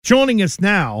Joining us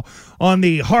now on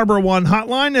the Harbor One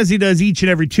hotline, as he does each and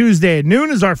every Tuesday at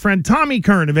noon, is our friend Tommy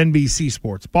Curran of NBC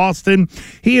Sports Boston.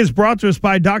 He is brought to us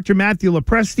by Dr. Matthew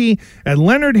Lopresti at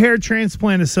Leonard Hair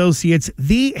Transplant Associates,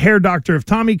 the hair doctor of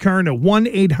Tommy Curran at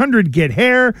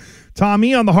 1-800-GET-HAIR.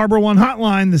 Tommy on the Harbor One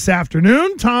hotline this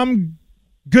afternoon. Tom,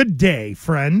 good day,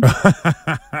 friend.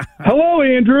 Hello,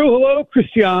 Andrew. Hello,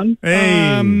 Christian.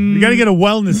 Hey, we got to get a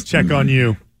wellness check on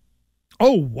you.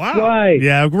 Oh, wow. Why?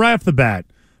 Yeah, right off the bat.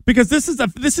 Because this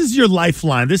is your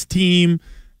lifeline. This team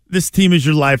is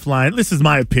your lifeline. This is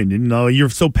my opinion. You know, you're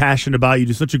so passionate about it. You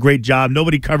do such a great job.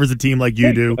 Nobody covers a team like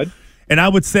you do. Good. And I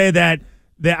would say that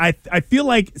I feel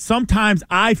like sometimes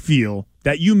I feel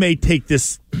that you may take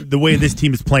this the way this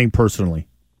team is playing personally.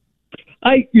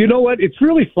 You know what? It's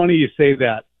really funny you say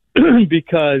that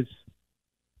because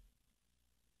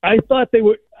I thought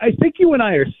I think you and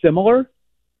I are similar.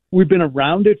 We've been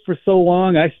around it for so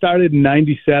long. I started in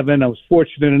 97. I was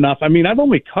fortunate enough. I mean, I've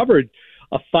only covered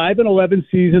a 5-11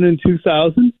 season in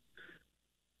 2000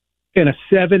 and a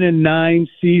 7-9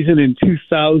 season in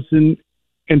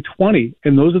 2020.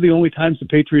 And those are the only times the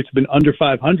Patriots have been under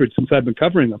 500 since I've been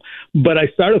covering them. But I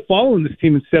started following this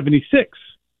team in 76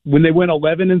 when they went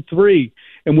 11-3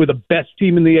 and were the best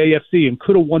team in the AFC and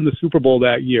could have won the Super Bowl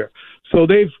that year. So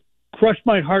they've crushed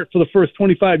my heart for the first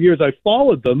 25 years I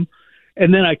followed them.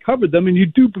 And then I covered them, and you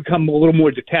do become a little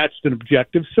more detached and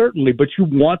objective, certainly, but you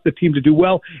want the team to do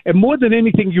well. And more than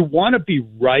anything, you want to be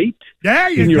right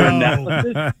in your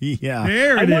analysis. Yeah.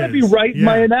 There I it want to be is. right in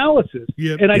my analysis.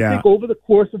 Yep. And I think over the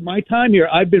course of my time here,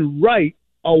 I've been right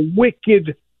a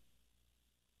wicked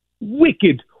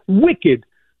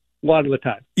lot of the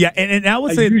time. Yeah, and I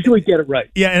would I say usually get it right.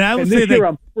 Yeah, and I would and say this year that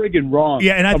I'm friggin' wrong.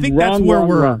 Yeah, and I think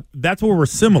wrong. that's where we're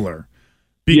similar.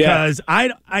 Because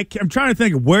I'm trying to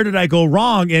think of where did I go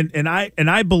wrong, and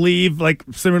I believe, like,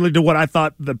 similarly to what I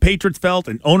thought the Patriots felt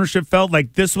and ownership felt,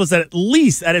 like this was at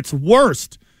least at its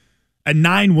worst a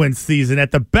 9-win season.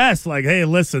 At the best, like, hey,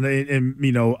 listen, and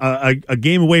you know, a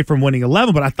game away from winning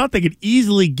 11, but I thought they could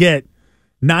easily get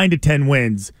 9 to 10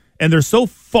 wins, and they're so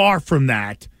far from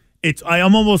that.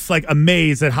 I'm almost like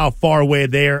amazed at how far away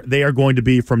they are going to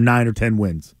be from 9 or 10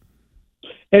 wins.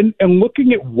 And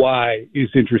looking at why is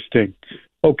interesting.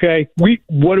 Okay,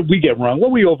 what did we get wrong?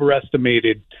 Well, we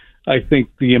overestimated, I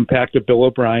think, the impact of Bill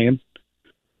O'Brien.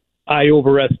 I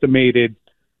overestimated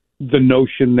the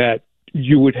notion that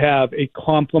you would have a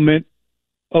complement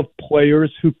of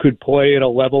players who could play at a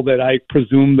level that I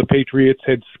presume the Patriots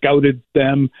had scouted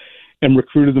them and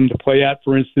recruited them to play at.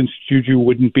 For instance, Juju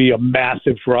wouldn't be a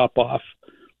massive drop-off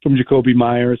from Jacoby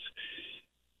Myers.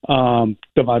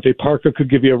 Devontae Parker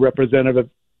could give you a representative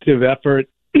effort.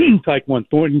 Tyquan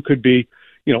Thornton could be,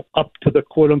 you know, up to the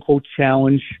quote-unquote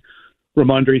challenge.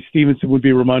 Ramondre Stevenson would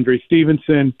be Ramondre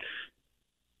Stevenson.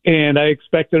 And I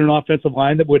expected an offensive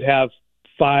line that would have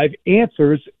 5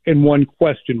 answers and 1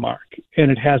 question mark,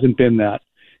 and it hasn't been that.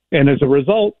 And as a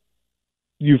result,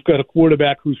 you've got a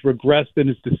quarterback who's regressed in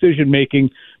his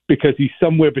decision-making because he's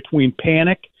somewhere between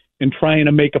panic and trying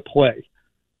to make a play.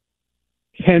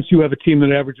 Hence, you have a team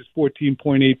that averages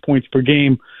 14.8 points per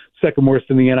game, second worst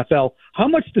in the NFL. How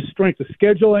much does strength of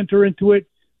schedule enter into it?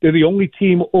 They're the only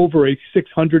team over a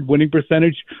 600 winning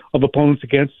percentage of opponents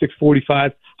against,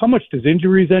 645. How much does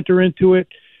injuries enter into it?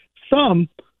 Some,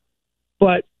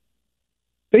 but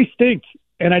they stink.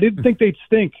 And I didn't think they'd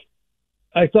stink.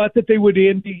 I thought that they would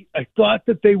I thought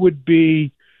that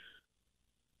the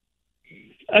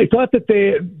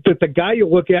guy you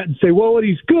look at and say, well, when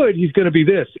he's good, he's going to be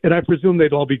this. And I presume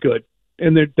they'd all be good.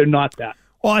 And they're not that.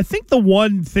 Well, I think the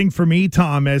one thing for me,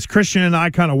 Tom, as Christian and I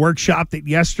kind of workshopped it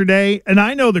yesterday, and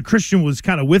I know that Christian was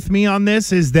kind of with me on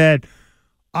this, is that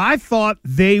I thought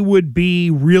they would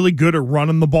be really good at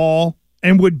running the ball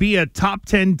and would be a top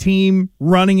 10 team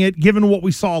running it, given what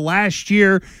we saw last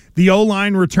year, the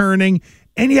O-line returning,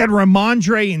 and you had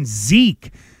Ramondre and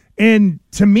Zeke. And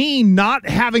to me, not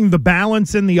having the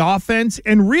balance in the offense,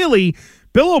 and really,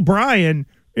 Bill O'Brien,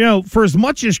 you know, for as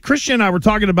much as Christian and I were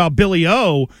talking about Billy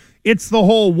O, it's the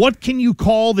whole, what can you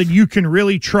call that you can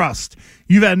really trust?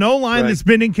 You've had no line that's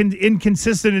been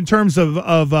inconsistent in terms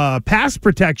of pass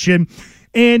protection.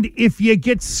 And if you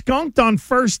get skunked on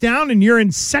first down and you're in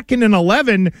 2nd and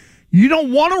 11, you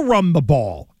don't want to run the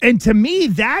ball. And to me,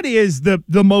 that is the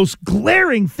most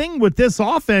glaring thing with this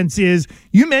offense is,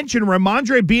 you mentioned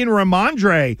Ramondre being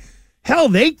Ramondre. Hell,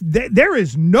 there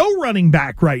is no running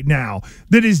back right now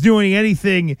that is doing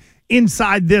anything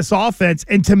inside this offense.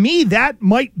 And to me, that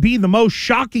might be the most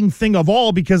shocking thing of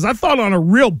all, because I thought on a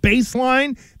real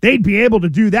baseline, they'd be able to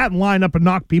do that and line up and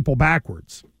knock people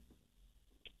backwards.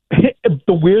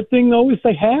 The weird thing, though, is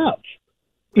they have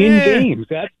in games.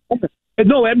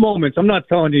 No, at moments. I'm not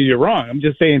telling you you're wrong. I'm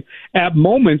just saying at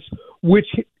moments, which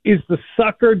is the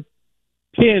sucker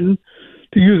pin,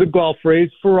 to use a golf phrase,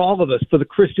 for all of us, for the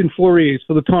Gresh and Faurias,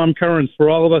 for the Tom Currans, for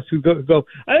all of us who go,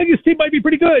 I think his team might be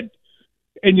pretty good.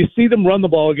 And you see them run the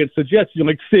ball against the Jets. You're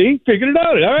like, see, figured it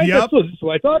out. All right, Yep. that's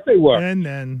what I thought they were. And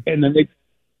then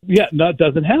no, it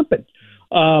doesn't happen.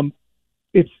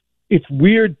 It's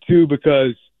weird, too,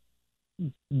 because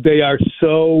they are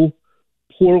so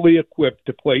poorly equipped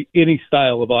to play any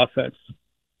style of offense.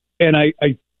 And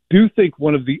I do think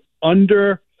one of the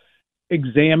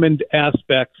under-examined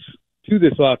aspects to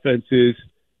this offense is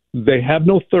they have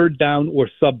no third down or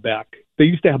sub back. They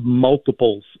used to have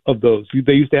multiples of those.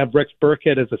 They used to have Rex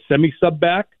Burkhead as a semi-sub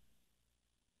back.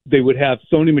 They would have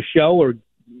Sony Michel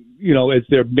as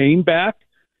their main back.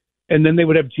 And then they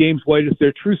would have James White as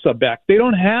their true sub back. They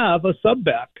don't have a sub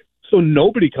back, so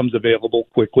nobody comes available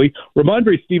quickly.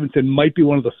 Ramondre Stevenson might be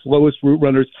one of the slowest route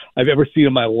runners I've ever seen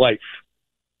in my life.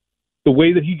 The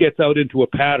way that he gets out into a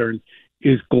pattern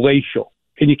is glacial,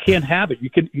 and you can't have it.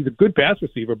 He's a good pass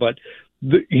receiver, but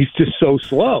he's just so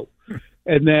slow.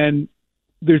 And then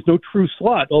there's no true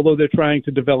slot, although they're trying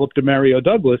to develop Demario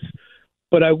Douglas.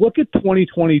 But I look at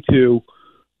 2022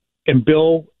 and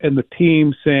Bill and the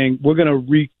team saying, we're going to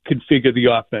reconfigure the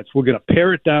offense. We're going to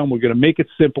pare it down. We're going to make it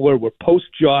simpler. We're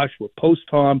post-Josh. We're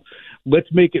post-Tom.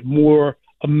 Let's make it more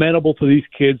amenable to these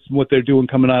kids and what they're doing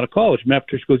coming out of college. Matt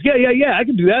Patricia goes, yeah, I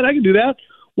can do that.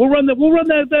 We'll run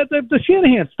the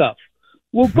Shanahan stuff.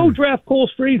 We'll go draft Cole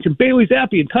Strange and Bailey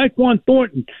Zappi and Tyquan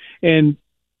Thornton and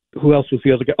who else was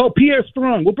the other guy? Oh, Pierre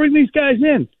Strong. We'll bring these guys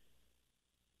in.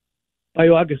 By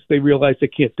August, they realize they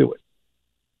can't do it.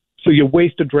 So you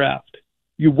waste a draft.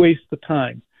 You waste the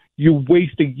time. You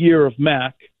waste a year of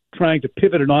Mac trying to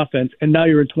pivot an offense, and now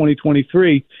you're in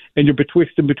 2023, and you're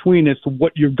betwixt and between as to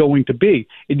what you're going to be,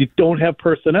 and you don't have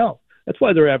personnel. That's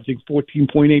why they're averaging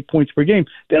 14.8 points per game.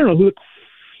 They don't know who the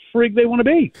frig they want to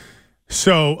be.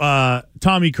 So,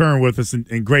 Tommy Curran with us,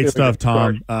 and great stuff,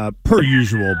 Tom, per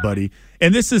usual, buddy.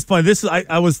 And this is fun.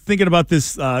 I was thinking about this,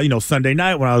 Sunday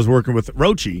night when I was working with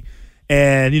Rochi,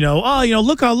 and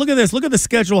look at this, look at the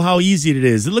schedule, how easy it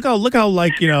is. Look how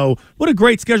what a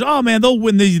great schedule. Oh man, they'll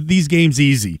win these games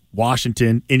easy.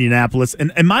 Washington, Indianapolis,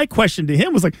 and my question to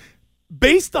him was like,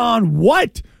 based on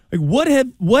what? Like, what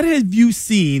have you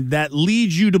seen that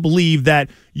leads you to believe that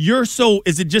you're so?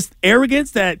 Is it just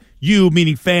arrogance that you,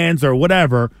 meaning fans or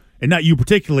whatever, and not you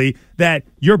particularly, that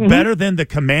you're better than the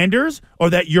Commanders, or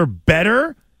that you're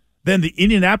better than the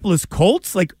Indianapolis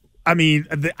Colts? Like, I mean,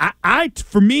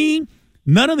 for me,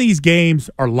 none of these games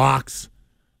are locks.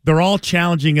 They're all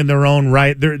challenging in their own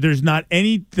right. There's not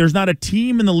a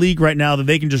team in the league right now that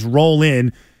they can just roll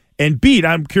in and beat.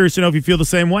 I'm curious to know if you feel the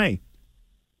same way.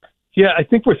 Yeah, I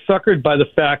think we're suckered by the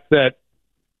fact that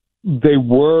they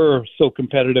were so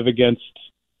competitive against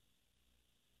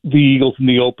the Eagles in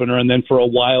the opener, and then for a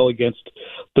while against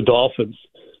the Dolphins.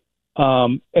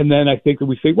 And then I think that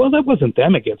we say, well, that wasn't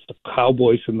them against the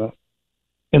Cowboys and the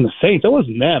Saints. That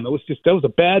wasn't them. That was a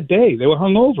bad day. They were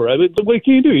hungover. I mean, what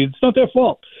can you do? It's not their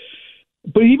fault.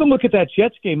 But even look at that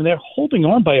Jets game, and they're holding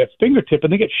on by a fingertip,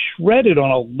 and they get shredded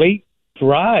on a late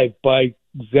drive by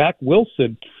Zach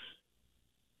Wilson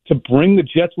to bring the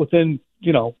Jets within,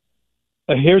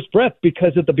 a hair's breadth,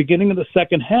 because at the beginning of the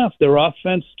second half, their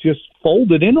offense just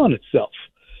folded in on itself.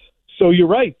 So you're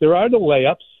right. There are no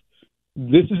layups.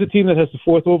 This is a team that has the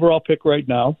 4th overall pick right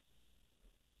now.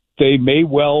 They may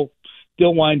well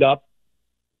still wind up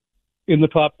in the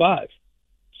top 5.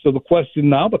 So the question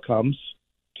now becomes,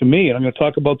 to me, and I'm going to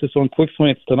talk about this on Quick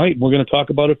Slants tonight, and we're going to talk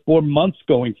about it for months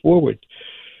going forward.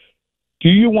 Do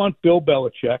you want Bill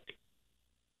Belichick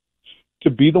to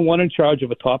be the one in charge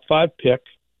of a top 5 pick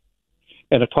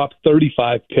and a top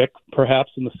 35 pick,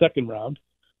 perhaps in the second round,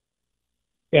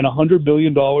 and $100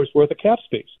 million worth of cap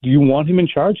space? Do you want him in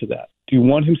charge of that? Do you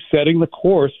want him setting the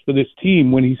course for this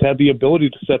team when he's had the ability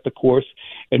to set the course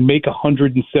and make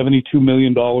 $172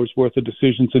 million worth of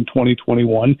decisions in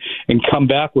 2021 and come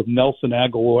back with Nelson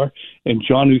Aguilar and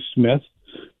Jonnu Smith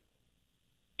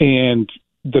and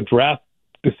the draft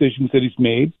decisions that he's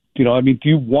made? Do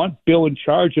you want Bill in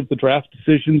charge of the draft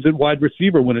decisions at wide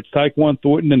receiver when it's Tyquan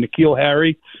Thornton and N'Keal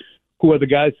Harry, who are the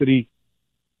guys that he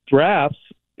drafts,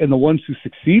 and the ones who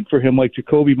succeed for him, like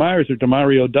Jacoby Myers or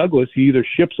Demario Douglas, he either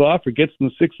ships off or gets in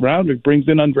the 6th round or brings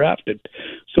in undrafted.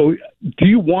 So do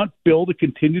you want Bill to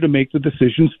continue to make the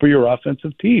decisions for your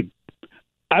offensive team?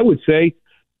 I would say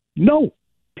no,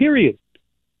 period.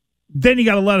 Then you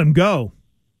got to let him go.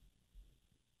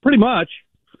 Pretty much.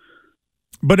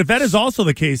 But if that is also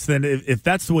the case, then if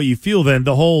that's the way you feel, then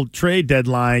the whole trade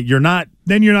deadline, you're not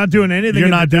doing anything. You're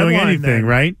not doing anything, then.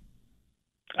 Right?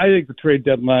 I think the trade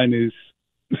deadline is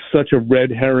such a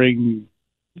red herring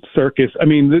circus. I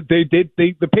mean,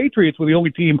 the Patriots were the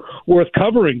only team worth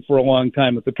covering for a long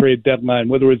time at the trade deadline,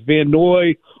 whether it's Van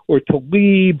Noy or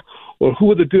Talib or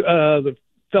who are the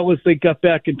fellas they got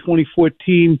back in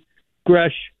 2014,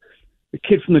 Gresh, the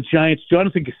kid from the Giants,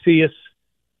 Jonathan Casillas.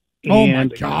 Oh, my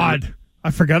God.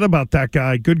 I forgot about that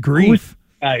guy. Good grief.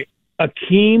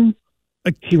 Akeem.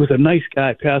 He was a nice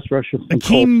guy, pass rusher.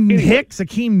 Akeem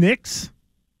Nicks?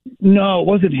 No, it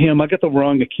wasn't him. I got the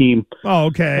wrong Akeem. Oh,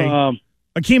 okay.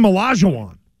 Akeem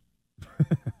Olajuwon.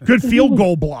 Good field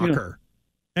goal blocker.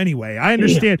 Yeah. Anyway, I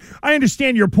understand. Yeah. I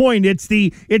understand your point. It's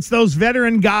those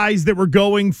veteran guys that were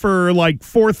going for like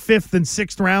 4th, 5th, and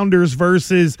 6th rounders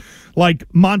versus like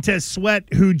Montez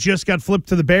Sweat, who just got flipped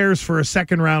to the Bears for a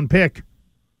 2nd-round pick.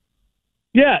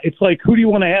 Yeah, it's like, who do you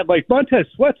want to add? Like, Montez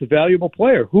Sweat's a valuable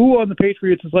player. Who on the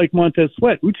Patriots is like Montez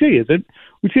Sweat? Uche isn't.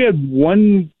 Uche had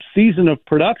 1 season of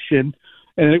production,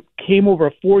 and it came over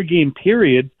a 4-game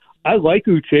period. I like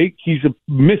Uche. He's a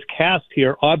miscast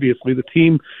here, obviously. The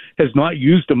team has not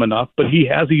used him enough, but he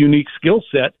has a unique skill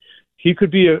set. He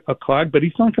could be a cog, but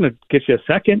he's not going to get you a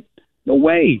second. No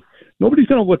way. Nobody's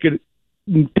going to look at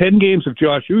 10 games of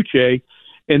Josh Uche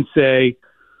and say,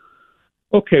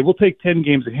 okay, we'll take 10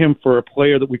 games of him for a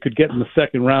player that we could get in the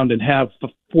 2nd round and have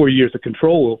 4 years of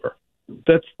control over.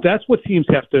 That's what teams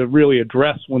have to really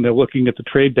address when they're looking at the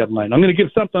trade deadline. I'm going to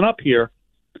give something up here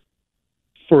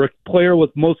for a player with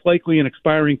most likely an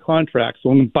expiring contract.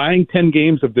 So I'm buying 10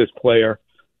 games of this player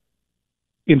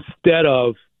instead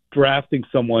of drafting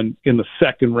someone in the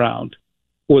 2nd round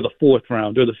or the 4th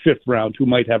round or the 5th round who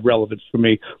might have relevance for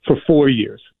me for 4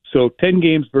 years. So 10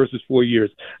 games versus 4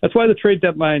 years. That's why the trade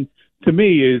deadline, to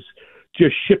me, is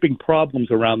just shipping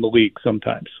problems around the league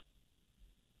sometimes.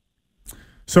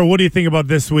 So what do you think about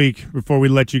this week before we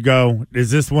let you go?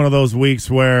 Is this one of those weeks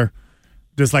where,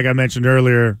 just like I mentioned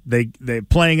earlier, they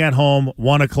playing at home,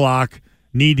 1 o'clock,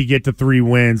 need to get to 3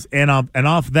 wins? And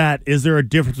off that, is there a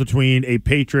difference between a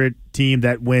Patriot team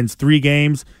that wins 3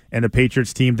 games and a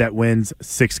Patriots team that wins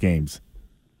 6 games?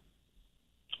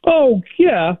 Oh,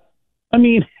 yeah. I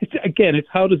mean, it's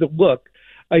how does it look?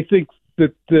 I think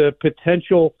that the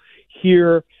potential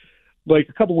here, like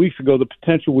a couple weeks ago, the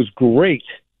potential was great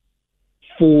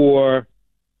for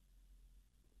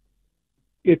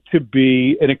it to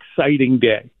be an exciting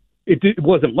day. It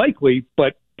wasn't likely,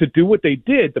 but to do what they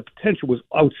did, the potential was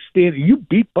outstanding. You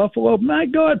beat Buffalo. My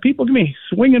God, people can be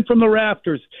swinging from the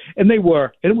rafters. And they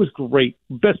were. And it was great.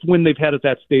 Best win they've had at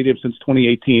that stadium since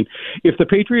 2018. If the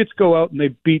Patriots go out and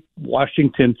they beat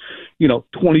Washington,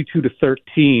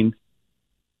 22-13,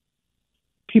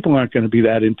 people aren't going to be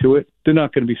that into it. They're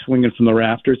not going to be swinging from the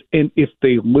rafters. And if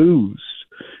they lose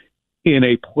in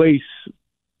a place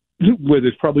where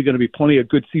there's probably going to be plenty of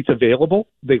good seats available,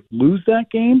 they lose that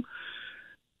game,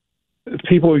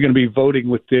 people are going to be voting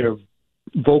with their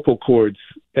vocal cords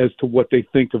as to what they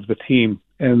think of the team,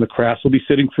 and the crass will be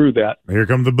sitting through that. Here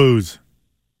come the boos.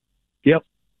 Yep,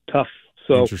 tough.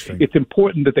 So it's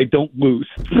important that they don't lose.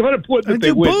 It's not important that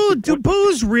they win. Do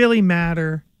boos really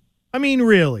matter? I mean,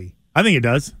 really? I think it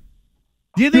does.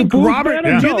 Do you think Robert?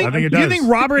 Yeah, do you think, I think it does. Do you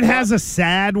think Robert has a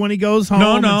sad when he goes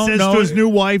home No, and says to his new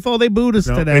wife, "Oh, they booed us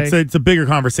today"? It's a bigger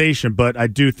conversation, but I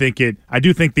do think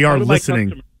they are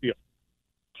listening.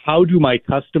 How do my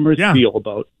customers feel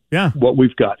about what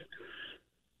we've got?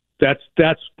 That's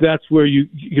where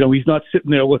he's not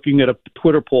sitting there looking at a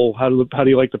Twitter poll. How do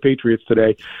you like the Patriots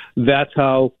today? That's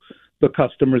how the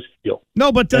customers feel.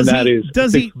 No, but does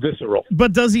he visceral?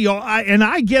 But does he? And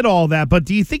I get all that, but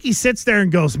do you think he sits there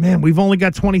and goes, "Man, we've only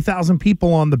got 20,000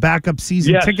 people on the backup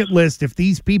season ticket list. If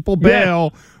these people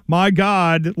bail, my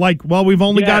God, we've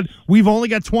only got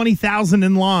 20,000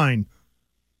 in line."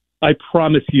 I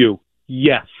promise you,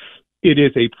 yes, it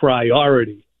is a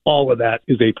priority. All of that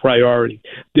is a priority.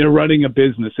 They're running a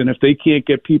business, and if they can't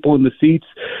get people in the seats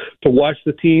to watch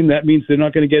the team, that means they're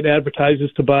not going to get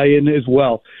advertisers to buy in as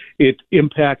well. It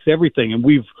impacts everything, and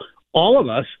all of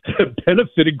us have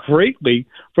benefited greatly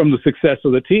from the success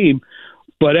of the team,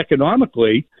 but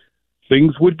economically,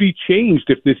 things would be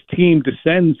changed if this team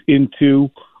descends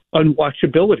into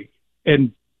unwatchability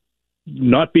and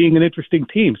not being an interesting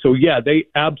team. So, they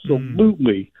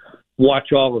absolutely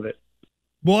watch all of it.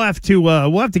 We'll have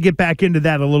to get back into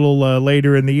that a little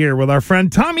later in the year with our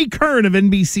friend Tommy Curran of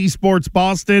NBC Sports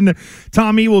Boston.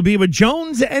 Tommy will be with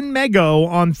Jones and Mego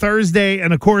on Thursday,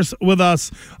 and of course with us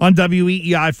on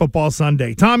WEEI Football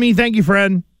Sunday. Tommy, thank you,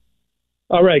 friend.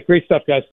 All right, great stuff, guys.